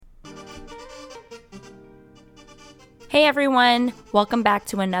Hey everyone, welcome back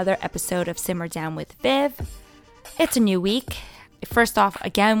to another episode of Simmer Down with Viv. It's a new week. First off,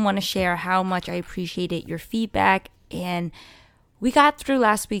 again, want to share how much I appreciated your feedback, and we got through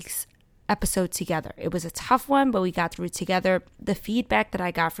last week's episode together. It was a tough one, but we got through it together. The feedback that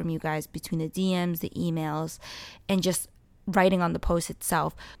I got from you guys between the DMs, the emails, and just writing on the post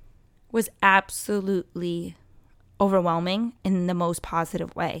itself was absolutely overwhelming in the most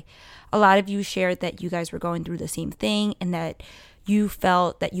positive way. A lot of you shared that you guys were going through the same thing and that you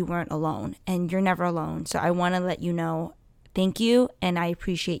felt that you weren't alone, and you're never alone. So I want to let you know, thank you, and I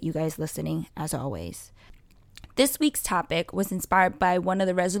appreciate you guys listening as always. This week's topic was inspired by one of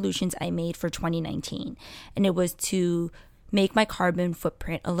the resolutions I made for 2019, and it was to make my carbon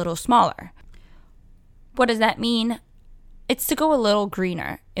footprint a little smaller. What does that mean? It's to go a little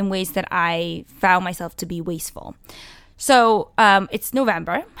greener in ways that I found myself to be wasteful. So it's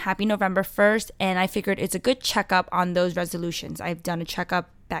November, happy November 1st, and I figured it's a good checkup on those resolutions. I've done a checkup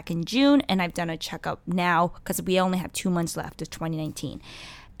back in June, and I've done a checkup now because we only have 2 months left of 2019.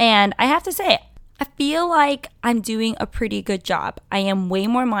 And I have to say, I feel like I'm doing a pretty good job. I am way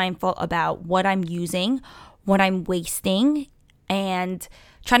more mindful about what I'm using, what I'm wasting, and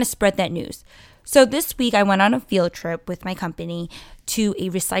trying to spread that news. So this week I went on a field trip with my company to a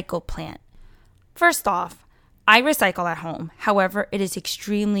recycle plant. First off, I recycle at home. However, it is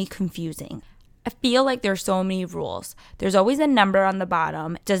extremely confusing. I feel like there are so many rules. There's always a number on the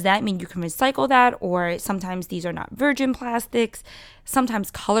bottom. Does that mean you can recycle that? Or sometimes these are not virgin plastics. Sometimes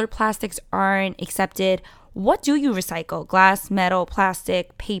colored plastics aren't accepted. What do you recycle? Glass, metal,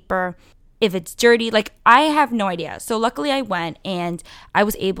 plastic, paper? If it's dirty, I have no idea. So luckily I went and I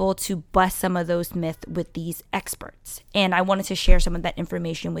was able to bust some of those myths with these experts. And I wanted to share some of that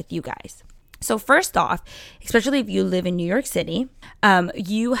information with you guys. So first off, especially if you live in New York City,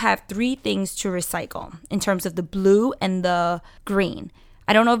 you have 3 things to recycle in terms of the blue and the green.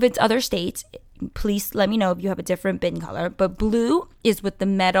 I don't know if it's other states. Please let me know if you have a different bin color. But blue is with the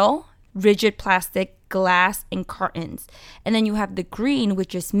metal, rigid plastic, glass, and cartons. And then you have the green,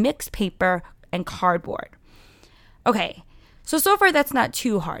 which is mixed paper and cardboard. Okay, so far that's not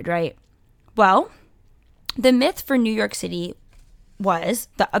too hard, right? Well, the myth for New York City was,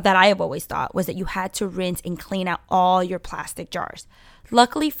 that I have always thought, was that you had to rinse and clean out all your plastic jars.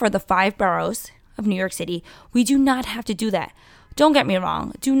 Luckily for the 5 boroughs of New York City, we do not have to do that. Don't get me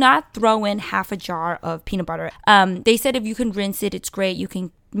wrong. Do not throw in half a jar of peanut butter. They said if you can rinse it, it's great. You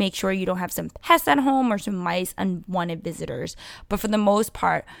can make sure you don't have some pests at home or some mice, unwanted visitors. But for the most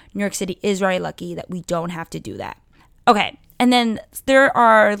part, New York City is very lucky that we don't have to do that. Okay, and then there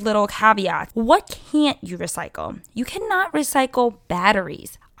are little caveats. What can't you recycle? You cannot recycle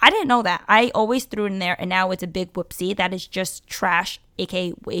batteries. I didn't know that. I always threw it in there, and now it's a big whoopsie. That is just trash,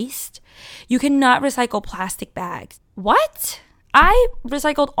 aka waste. You cannot recycle plastic bags. What? I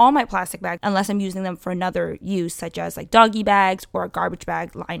recycled all my plastic bags unless I'm using them for another use, such as doggy bags or garbage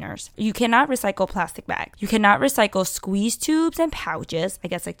bag liners. You cannot recycle plastic bags. You cannot recycle squeeze tubes and pouches, I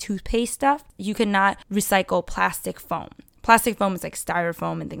guess toothpaste stuff. You cannot recycle plastic foam. Plastic foam is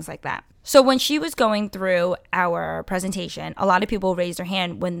styrofoam and things like that. So when she was going through our presentation, a lot of people raised their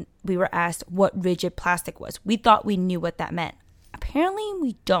hand when we were asked what rigid plastic was. We thought we knew what that meant. Apparently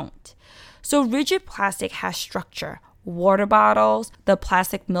we don't. So rigid plastic has structure. Water bottles, the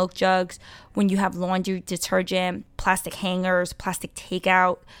plastic milk jugs, when you have laundry detergent, plastic hangers, plastic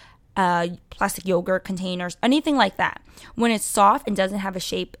takeout, plastic yogurt containers, anything like that. When it's soft and doesn't have a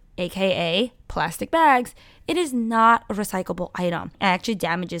shape, aka plastic bags, it is not a recyclable item. It actually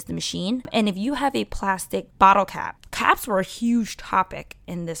damages the machine. And if you have a plastic bottle cap, caps were a huge topic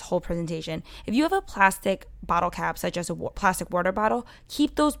in this whole presentation. If you have a plastic bottle cap, such as a plastic water bottle,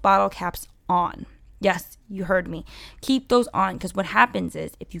 keep those bottle caps on. Yes, you heard me. Keep those on, because what happens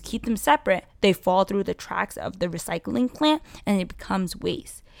is if you keep them separate, they fall through the tracks of the recycling plant and it becomes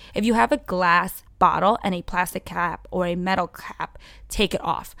waste. If you have a glass bottle and a plastic cap or a metal cap, take it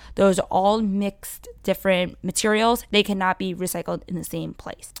off. Those are all mixed different materials. They cannot be recycled in the same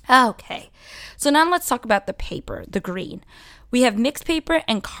place. Okay, so now let's talk about the paper, the green. We have mixed paper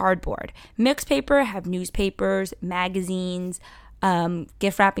and cardboard. Mixed paper have newspapers, magazines,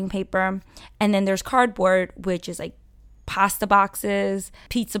 gift wrapping paper, and then there's cardboard, which is pasta boxes,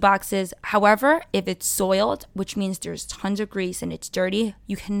 pizza boxes. However, if it's soiled, which means there's tons of grease and it's dirty,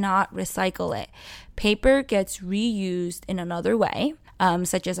 you cannot recycle it. Paper gets reused in another way,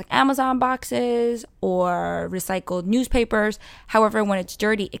 such as Amazon boxes or recycled newspapers. However, when it's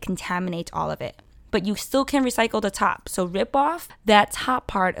dirty, it contaminates all of it. But you still can recycle the top. So rip off that top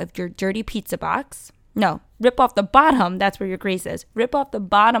part of your dirty pizza box. No, rip off the bottom. That's where your grease is. Rip off the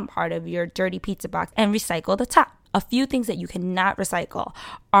bottom part of your dirty pizza box and recycle the top. A few things that you cannot recycle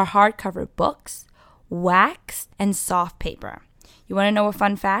are hardcover books, wax, and soft paper. You want to know a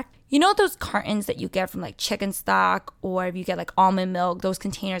fun fact? You know those cartons that you get from like chicken stock, or if you get like almond milk, those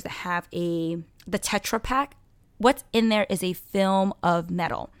containers that have the Tetra Pak? What's in there is a film of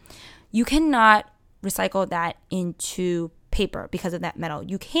metal. You cannot recycle that into paper because of that metal.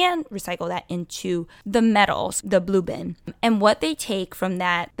 You can recycle that into the metals, the blue bin. And what they take from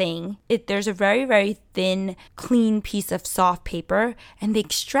that thing, there's a very, very thin, clean piece of soft paper, and they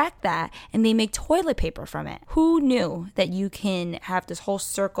extract that and they make toilet paper from it. Who knew that you can have this whole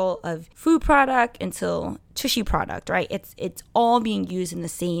circle of food product until tissue product, right? It's all being used in the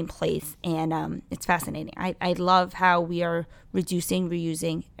same place, and it's fascinating. I love how we are reducing,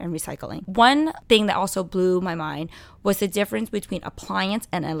 reusing, and recycling. One thing that also blew my mind was the difference between appliance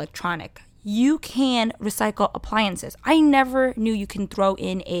and electronic. You can recycle appliances. I never knew you can throw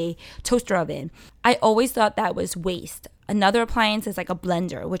in a toaster oven. I always thought that was waste. Another appliance is like a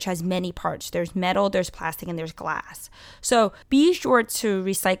blender, which has many parts. There's metal, there's plastic, and there's glass. So be sure to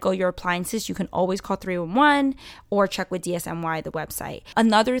recycle your appliances. You can always call 311 or check with DSNY, the website.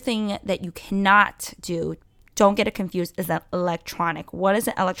 Another thing that you cannot do, don't get it confused, is an electronic. What is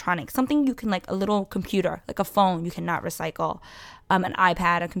an electronic? Something you can, like a little computer, like a phone, you cannot recycle. An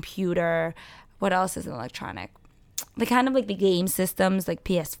iPad, a computer. What else is an electronic? The kind of like the game systems like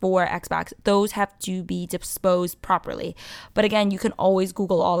PS4, Xbox, those have to be disposed properly. But again, you can always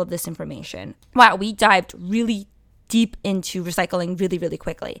Google all of this information. Wow, we dived really deep into recycling really, really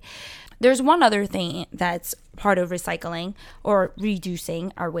quickly. There's one other thing that's part of recycling or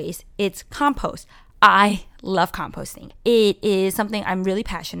reducing our waste. It's compost. I love composting. It is something I'm really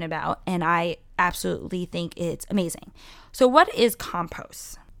passionate about, and I absolutely think it's amazing. So what is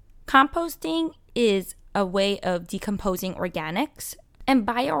compost? Composting is a way of decomposing organics. And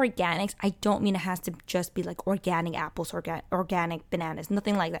by organics, I don't mean it has to just be like organic apples, organic bananas,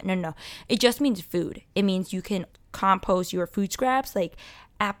 nothing like that. No. It just means food. It means you can compost your food scraps like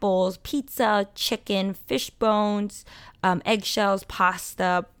apples, pizza, chicken, fish bones, eggshells,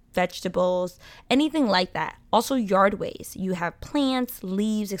 pasta, vegetables, anything like that. Also yard waste. You have plants,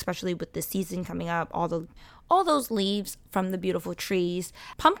 leaves, especially with the season coming up, all those leaves from the beautiful trees.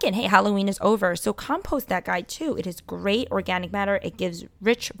 Pumpkin, hey, Halloween is over, so compost that guy too. It is great organic matter. It gives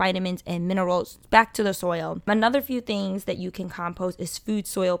rich vitamins and minerals back to the soil. Another few things that you can compost is food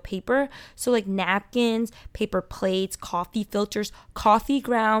soil paper. So like napkins, paper plates, coffee filters. Coffee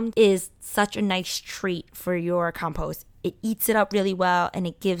ground is such a nice treat for your compost. It eats it up really well, and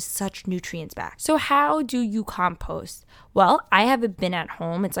it gives such nutrients back. So how do you compost? Well, I have a bin at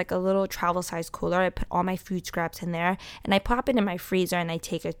home. It's like a little travel size cooler. I put all my food scraps in there, and I pop it in my freezer, and I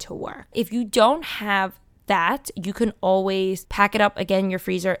take it to work. If you don't have that, you can always pack it up again in your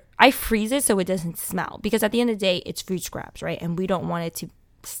freezer. I freeze it so it doesn't smell, because at the end of the day, it's food scraps, right? And we don't want it to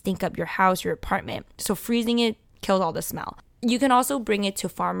stink up your house, your apartment. So freezing it kills all the smell. You can also bring it to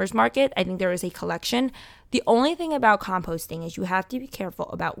farmers market. I think there is a collection. The only thing about composting is you have to be careful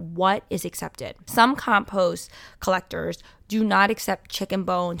about what is accepted. Some compost collectors do not accept chicken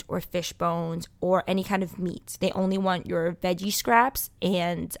bones or fish bones or any kind of meat. They only want your veggie scraps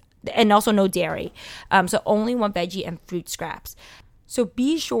and also no dairy. So only want veggie and fruit scraps. So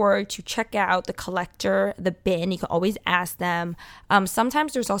be sure to check out the collector, the bin. You can always ask them.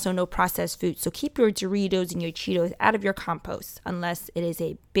 Sometimes there's also no processed food. So keep your Doritos and your Cheetos out of your compost unless it is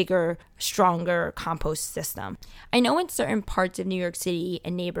a bigger, stronger compost system. I know in certain parts of New York City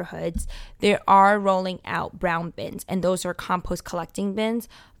and neighborhoods, they are rolling out brown bins, and those are compost collecting bins.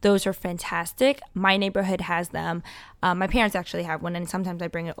 Those are fantastic. My neighborhood has them. My parents actually have one, and sometimes I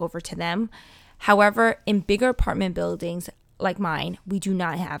bring it over to them. However, in bigger apartment buildings, like mine, we do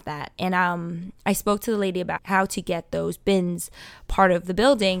not have that. And I spoke to the lady about how to get those bins part of the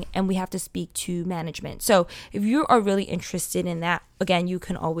building, and we have to speak to management. So if you are really interested in that, again, you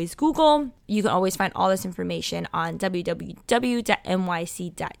can always Google. You can always find all this information on www.nyc.gov,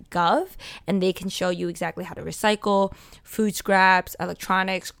 and they can show you exactly how to recycle food scraps,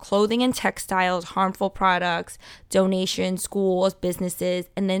 electronics, clothing and textiles, harmful products, donations, schools, businesses,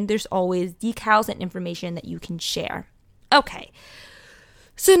 and then there's always decals and information that you can share. Okay,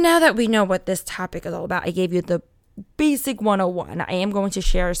 so now that we know what this topic is all about, I gave you the basic 101. I am going to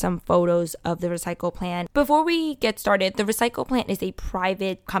share some photos of the Recycle Plant. Before we get started, the Recycle Plant is a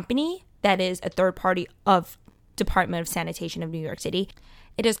private company that is a third party of Department of Sanitation of New York City.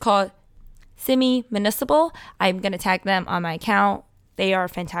 It is called Simi Municipal. I'm going to tag them on my account. They are a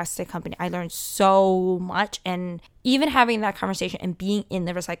fantastic company. I learned so much, and even having that conversation and being in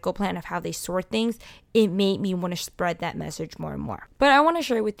the recycle plan of how they sort things, it made me want to spread that message more and more. But I want to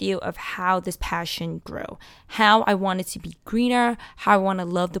share with you of how this passion grew, how I wanted to be greener, how I want to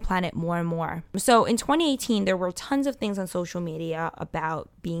love the planet more and more. So in 2018, there were tons of things on social media about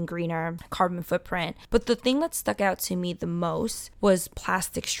being greener, carbon footprint. But the thing that stuck out to me the most was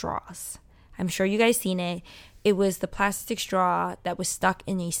plastic straws. I'm sure you guys seen it. It was the plastic straw that was stuck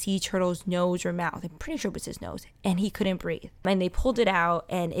in a sea turtle's nose or mouth. I'm pretty sure it was his nose. And he couldn't breathe. And they pulled it out.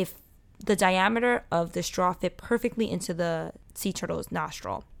 And if the diameter of the straw fit perfectly into the sea turtle's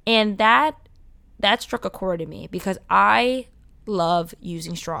nostril. And that struck a chord in me because I love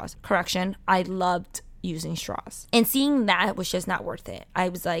using straws. Correction, I loved using straws. And seeing that was just not worth it. I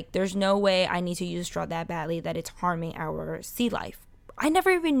was like, there's no way I need to use a straw that badly that it's harming our sea life. I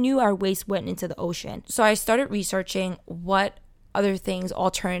never even knew our waste went into the ocean. So I started researching what other things,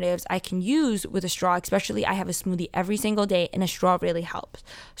 alternatives I can use with a straw, especially I have a smoothie every single day and a straw really helps.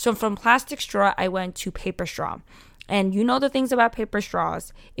 So from plastic straw, I went to paper straw. And you know the things about paper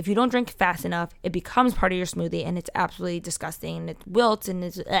straws. If you don't drink fast enough, it becomes part of your smoothie and it's absolutely disgusting and it wilts and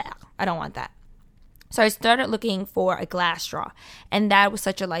I don't want that. So I started looking for a glass straw and that was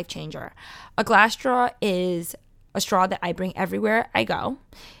such a life changer. A glass straw is a straw that I bring everywhere I go.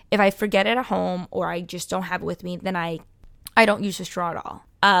 If I forget it at home or I just don't have it with me, then I don't use a straw at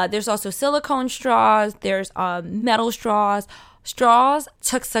all. There's also silicone straws. There's metal straws. Straws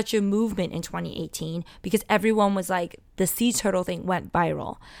took such a movement in 2018 because everyone was like, the sea turtle thing went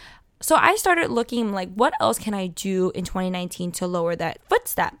viral. So I started looking like, what else can I do in 2019 to lower that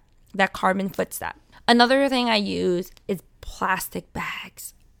footstep, that carbon footstep? Another thing I use is plastic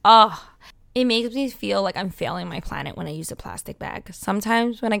bags. It makes me feel like I'm failing my planet when I use a plastic bag.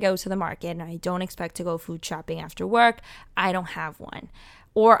 Sometimes when I go to the market and I don't expect to go food shopping after work, I don't have one.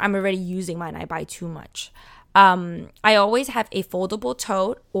 Or I'm already using mine, I buy too much. I always have a foldable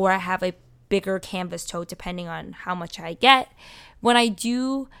tote or I have a bigger canvas tote depending on how much I get. When I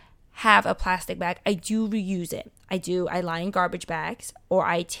do have a plastic bag, I do reuse it. I line in garbage bags or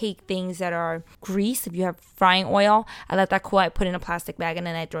I take things that are grease. If you have frying oil, I let that cool. I put it in a plastic bag and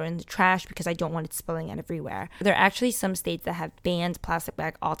then I throw it in the trash because I don't want it spilling out everywhere. There are actually some states that have banned plastic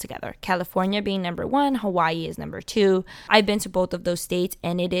bag altogether. California being number 1, Hawaii is number 2. I've been to both of those states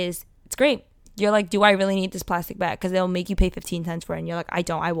and it's great. You're like, do I really need this plastic bag? Because they'll make you pay 15 cents for it. And you're like, I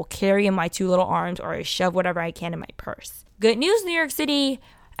don't. I will carry in my 2 little arms or I shove whatever I can in my purse. Good news, New York City.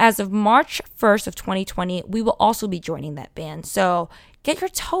 As of March 1st of 2020, we will also be joining that ban. So get your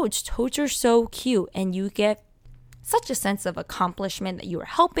totes. Totes are so cute and you get such a sense of accomplishment that you are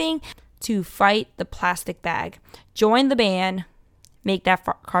helping to fight the plastic bag. Join the ban. Make that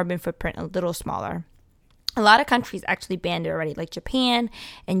carbon footprint a little smaller. A lot of countries actually banned it already, like Japan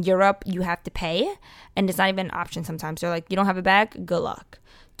and Europe, you have to pay. And it's not even an option sometimes. They're like, you don't have a bag? Good luck.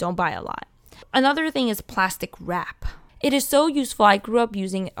 Don't buy a lot. Another thing is plastic wrap. It is so useful. I grew up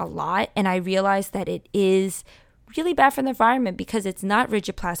using it a lot and I realized that it is really bad for the environment because it's not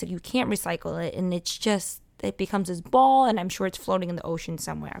rigid plastic. You can't recycle it and it becomes this ball and I'm sure it's floating in the ocean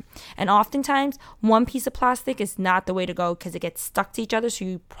somewhere. And oftentimes, one piece of plastic is not the way to go because it gets stuck to each other. So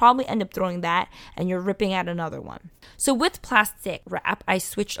you probably end up throwing that and you're ripping out another one. So with plastic wrap, I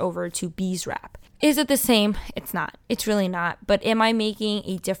switched over to bees wrap. Is it the same? It's not. It's really not. But am I making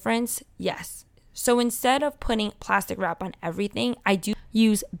a difference? Yes. So instead of putting plastic wrap on everything, I do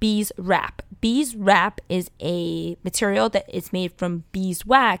use bees wrap. Bees wrap is a material that is made from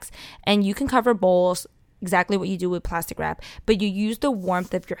beeswax, and you can cover bowls, exactly what you do with plastic wrap, but you use the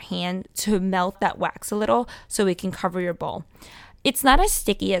warmth of your hand to melt that wax a little so it can cover your bowl. It's not as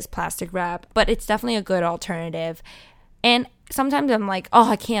sticky as plastic wrap, but it's definitely a good alternative. And sometimes I'm like,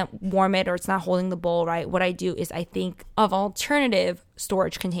 I can't warm it or it's not holding the bowl right. What I do is I think of alternative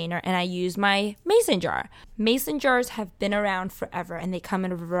storage container and I use my mason jar. Mason jars have been around forever and they come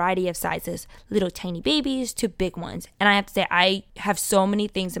in a variety of sizes, little tiny babies to big ones. And I have to say, I have so many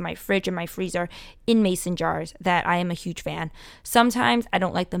things in my fridge and my freezer in mason jars that I am a huge fan. Sometimes I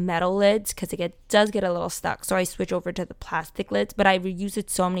don't like the metal lids because it does get a little stuck. So I switch over to the plastic lids, but I reuse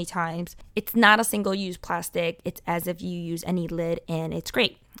it so many times. It's not a single-use plastic. It's as if you use any lid and it's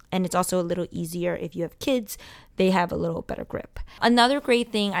great. And it's also a little easier if you have kids. They have a little better grip. Another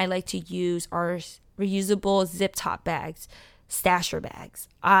great thing I like to use are reusable zip top bags, stasher bags.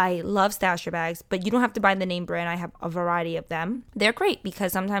 I love stasher bags, but you don't have to buy the name brand. I have a variety of them. They're great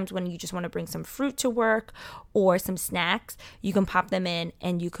because sometimes when you just want to bring some fruit to work or some snacks, you can pop them in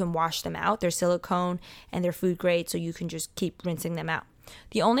and you can wash them out. They're silicone and they're food grade, so you can just keep rinsing them out.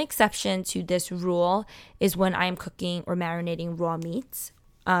 The only exception to this rule is when I'm cooking or marinating raw meats.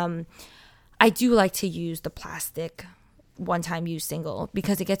 I do like to use the plastic one-time use single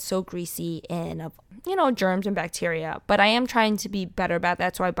because it gets so greasy and germs and bacteria. But I am trying to be better about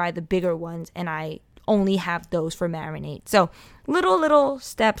that, so I buy the bigger ones and I only have those for marinade. So little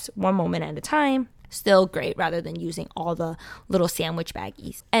steps, one moment at a time. Still great rather than using all the little sandwich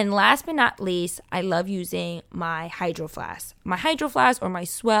baggies. And last but not least, I love using my Hydro Flask. My Hydro Flask or my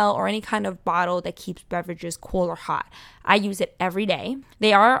Swell or any kind of bottle that keeps beverages cool or hot. I use it every day.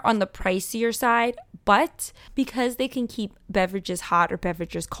 They are on the pricier side, but because they can keep beverages hot or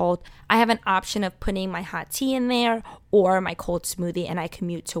beverages cold, I have an option of putting my hot tea in there or my cold smoothie, and I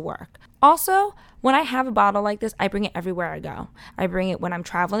commute to work. Also, when I have a bottle like this, I bring it everywhere I go. I bring it when I'm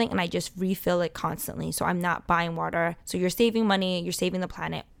traveling and I just refill it constantly. So I'm not buying water. So you're saving money, you're saving the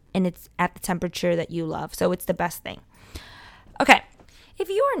planet, and it's at the temperature that you love. So it's the best thing. Okay. If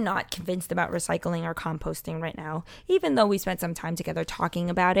you are not convinced about recycling or composting right now, even though we spent some time together talking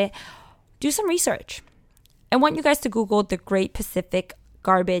about it, do some research. I want you guys to Google the Great Pacific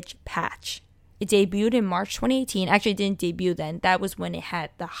Garbage Patch. It debuted in March 2018. Actually, it didn't debut then. That was when it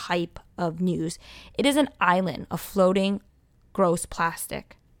had the hype of news. It is an island of floating, gross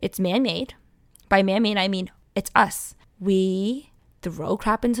plastic. It's man-made. By man-made, I mean it's us. We throw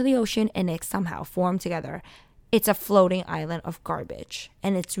crap into the ocean and it somehow formed together. It's a floating island of garbage.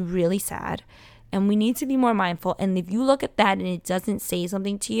 And it's really sad. And we need to be more mindful. And if you look at that and it doesn't say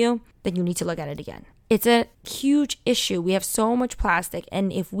something to you, then you need to look at it again. It's a huge issue. We have so much plastic.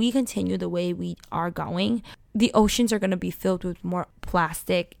 And if we continue the way we are going, the oceans are going to be filled with more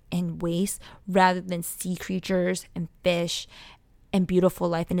plastic and waste rather than sea creatures and fish and beautiful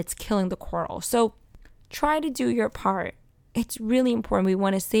life. And it's killing the coral. So try to do your part. It's really important. We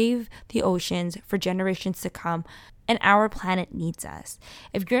want to save the oceans for generations to come. And our planet needs us.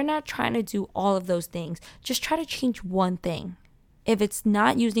 If you're not trying to do all of those things, just try to change one thing. If it's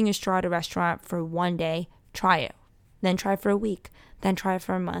not using a straw at a restaurant for one day, try it. Then try it for a week. Then try it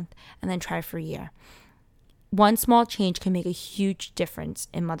for a month. And then try it for a year. One small change can make a huge difference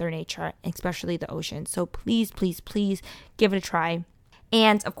in Mother Nature, especially the ocean. So please, please, please give it a try.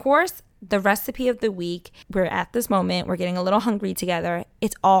 And of course, the recipe of the week, we're at this moment, we're getting a little hungry together.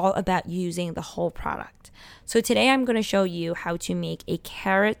 It's all about using the whole product. So today I'm going to show you how to make a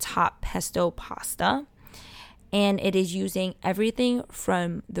carrot top pesto pasta. And it is using everything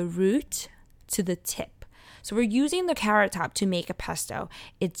from the root to the tip. So we're using the carrot top to make a pesto.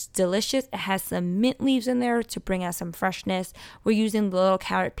 It's delicious. It has some mint leaves in there to bring out some freshness. We're using the little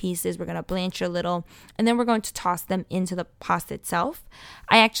carrot pieces. We're going to blanch a little. And then we're going to toss them into the pasta itself.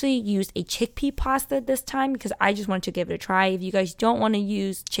 I actually used a chickpea pasta this time because I just wanted to give it a try. If you guys don't want to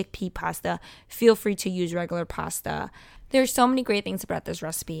use chickpea pasta, feel free to use regular pasta. There's so many great things about this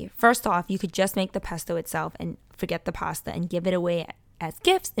recipe. First off, you could just make the pesto itself and forget the pasta and give it away as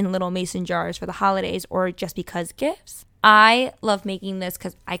gifts in little mason jars for the holidays or just because gifts. I love making this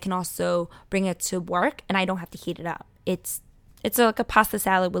because I can also bring it to work and I don't have to heat it up. It's like a pasta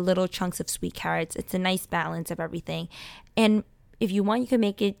salad with little chunks of sweet carrots. It's a nice balance of everything. And if you want, you can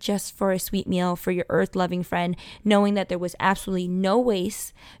make it just for a sweet meal for your earth-loving friend, knowing that there was absolutely no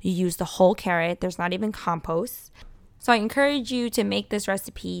waste. You use the whole carrot. There's not even compost. So I encourage you to make this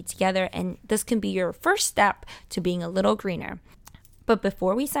recipe together, and this can be your first step to being a little greener. But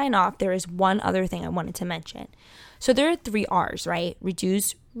before we sign off, there is one other thing I wanted to mention. So there are 3 R's, right?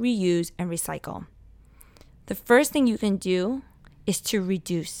 Reduce, reuse, and recycle. The first thing you can do is to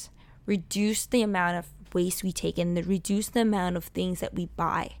reduce. Reduce the amount of waste we take in, reduce the amount of things that we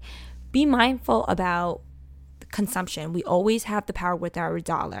buy. Be mindful about consumption. We always have the power with our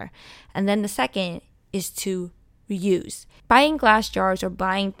dollar. And then the second is to reuse. Buying glass jars or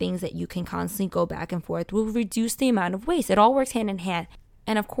buying things that you can constantly go back and forth will reduce the amount of waste. It all works hand in hand.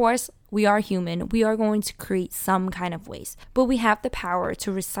 And of course, we are human. We are going to create some kind of waste, but we have the power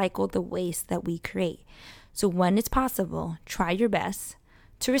to recycle the waste that we create. So when it's possible, try your best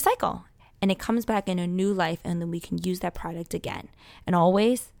to recycle, and it comes back in a new life, and then we can use that product again. And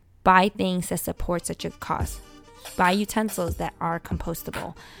always buy things that support such a cause. Buy utensils that are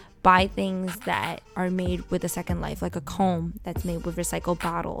compostable. Buy things that are made with a second life, like a comb that's made with recycled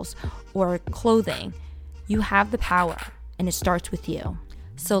bottles or clothing. You have the power, and it starts with you.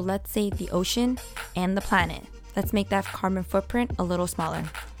 So let's save the ocean and the planet. Let's make that carbon footprint a little smaller.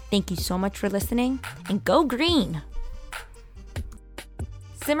 Thank you so much for listening, and go green!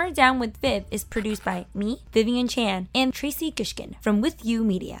 Simmer Down with Viv is produced by me, Vivian Chan, and Tracy Gishkin from With You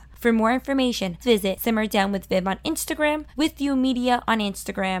Media. For more information, visit Simmer Down with Viv on Instagram, With You Media on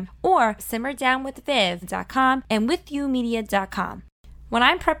Instagram, or simmerdownwithviv.com and withyoumedia.com. When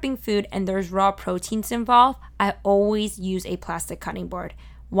I'm prepping food and there's raw proteins involved, I always use a plastic cutting board.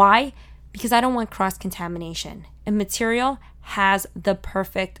 Why? because I don't want cross-contamination. And Material has the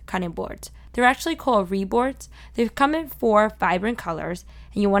perfect cutting boards. They're actually called reboards. They come in 4 vibrant colors.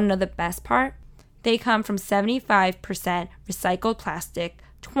 And you want to know the best part? They come from 75% recycled plastic,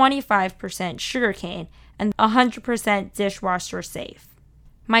 25% sugarcane, and 100% dishwasher safe.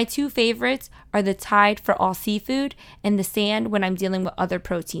 My 2 favorites are the Tide for all seafood and the Sand when I'm dealing with other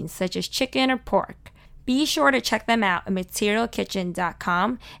proteins such as chicken or pork. Be sure to check them out at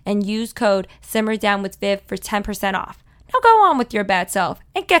materialkitchen.com and use code SimmerDownWithViv for 10% off. Now go on with your bad self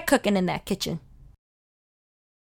and get cooking in that kitchen.